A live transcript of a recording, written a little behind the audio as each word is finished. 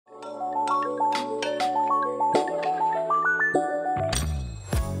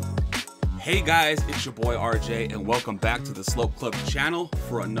Hey guys, it's your boy RJ and welcome back to the Slope Club channel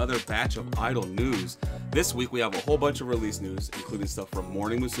for another batch of idol news. This week we have a whole bunch of release news, including stuff from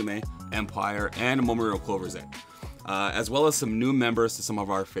Morning Musume, Empire, and Momoiro Clover Z, as well as some new members to some of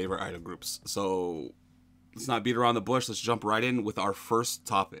our favorite idol groups. So let's not beat around the bush, let's jump right in with our first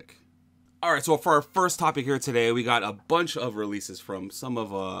topic. Alright, so for our first topic here today, we got a bunch of releases from some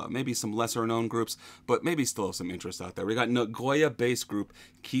of, maybe some lesser known groups, but maybe still some interest out there. We got Nagoya-based group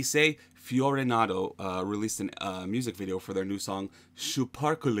Kisei Fiorenado released a music video for their new song,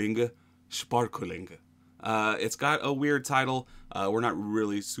 Sparkling. It's got a weird title. We're not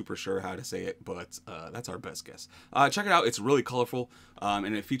really super sure how to say it, but that's our best guess. Check it out, it's really colorful,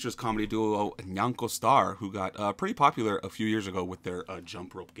 and it features comedy duo Nyanko Star, who got pretty popular a few years ago with their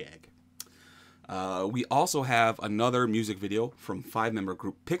jump rope gag. We also have another music video from 5-member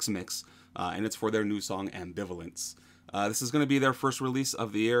group Pixmix, and it's for their new song Ambivalence. This is going to be their first release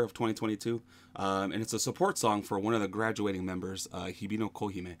of the year of 2022, and it's a support song for one of the graduating members, Hibino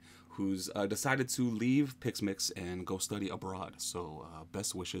Kohime, who's decided to leave Pixmix and go study abroad. So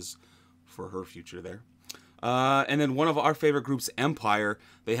best wishes for her future there. And then one of our favorite groups, Empire,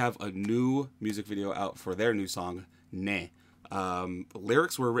 they have a new music video out for their new song, Ne.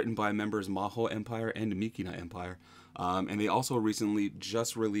 Lyrics were written by members Maho Empire and Mikina Empire, and they also recently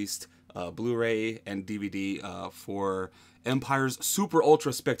just released Blu-ray and DVD for Empire's super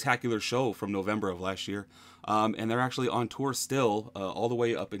ultra spectacular show from November of last year, and they're actually on tour still all the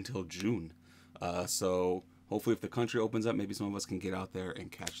way up until June. So hopefully if the country opens up, maybe some of us can get out there and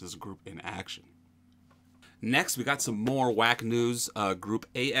catch this group in action. Next, we got some more WAC news. Group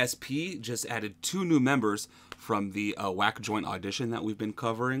ASP just added 2 new members from the WAC joint audition that we've been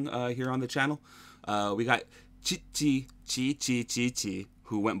covering here on the channel. We got Chi,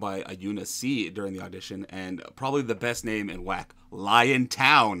 who went by Ayuna C during the audition, and probably the best name in WAC, Lion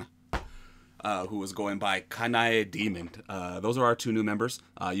Town, who was going by Kanae Demon. Those are our 2 new members.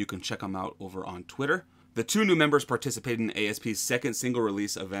 You can check them out over on Twitter. The 2 new members participated in ASP's second single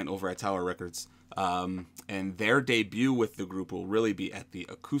release event over at Tower Records. And their debut with the group will really be at the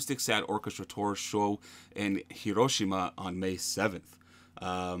Acoustic Sad Orchestra Tour show in Hiroshima on May 7th.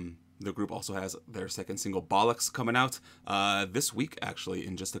 The group also has their second single, Bollocks, coming out this week, actually,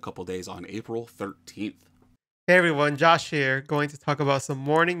 in just a couple days on April 13th. Hey everyone, Josh here, going to talk about some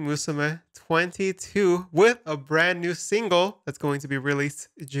Morning Musume 22 with a brand new single that's going to be released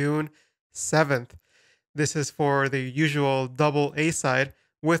June 7th. This is for the usual double A-side,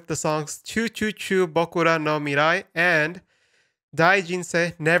 with the songs Chu Chu Chu Bokura no Mirai and Dai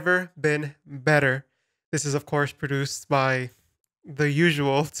Jinsei Never Been Better. This is of course produced by the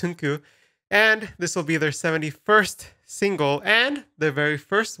usual Tsunku, and this will be their 71st single and their very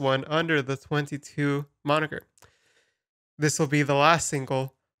first one under the 22 moniker. This will be the last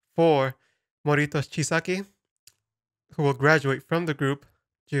single for Morito Chisaki, who will graduate from the group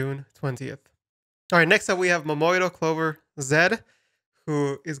June 20th. Alright, next up we have Momoiro Clover Z,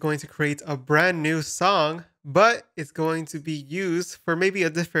 who is going to create a brand new song, but it's going to be used for maybe a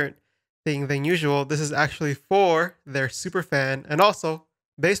different thing than usual. This is actually for their super fan and also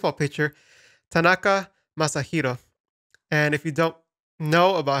baseball pitcher, Tanaka Masahiro. And if you don't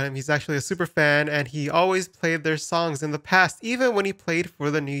know about him, he's actually a super fan, and he always played their songs in the past, even when he played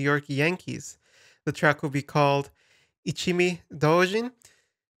for the New York Yankees. The track will be called Ichimi Dojin,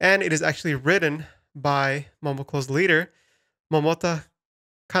 and it is actually written by Momoko's leader, Momota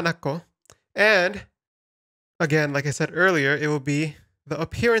Kanako, and again, like I said earlier, it will be the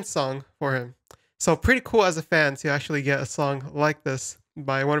appearance song for him. So pretty cool as a fan to actually get a song like this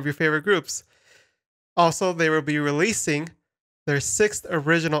by one of your favorite groups. Also, they will be releasing their 6th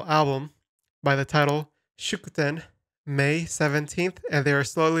original album by the title Shukuten May 17th, and they are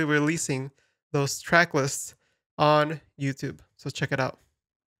slowly releasing those track lists on YouTube. So check it out.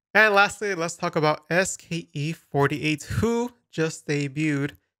 And lastly, let's talk about HKT48, who just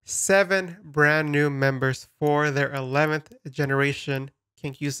debuted 7 brand new members for their 11th generation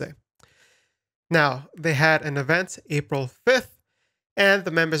Kinkyusei. Now, they had an event April 5th, and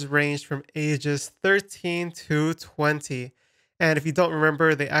the members ranged from ages 13 to 20. And if you don't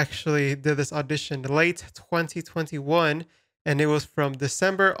remember, they actually did this audition late 2021, and it was from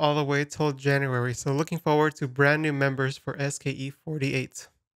December all the way till January. So looking forward to brand new members for HKT48.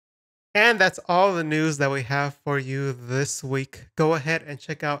 And that's all the news that we have for you this week. Go ahead and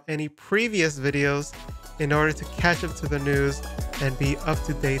check out any previous videos in order to catch up to the news and be up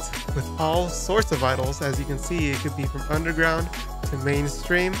to date with all sorts of idols. As you can see, it could be from underground to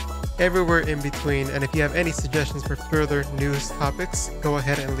mainstream, everywhere in between. And if you have any suggestions for further news topics, go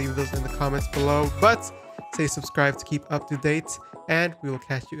ahead and leave those in the comments below. But Stay subscribed to keep up to date, and we will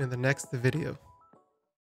catch you in the next video.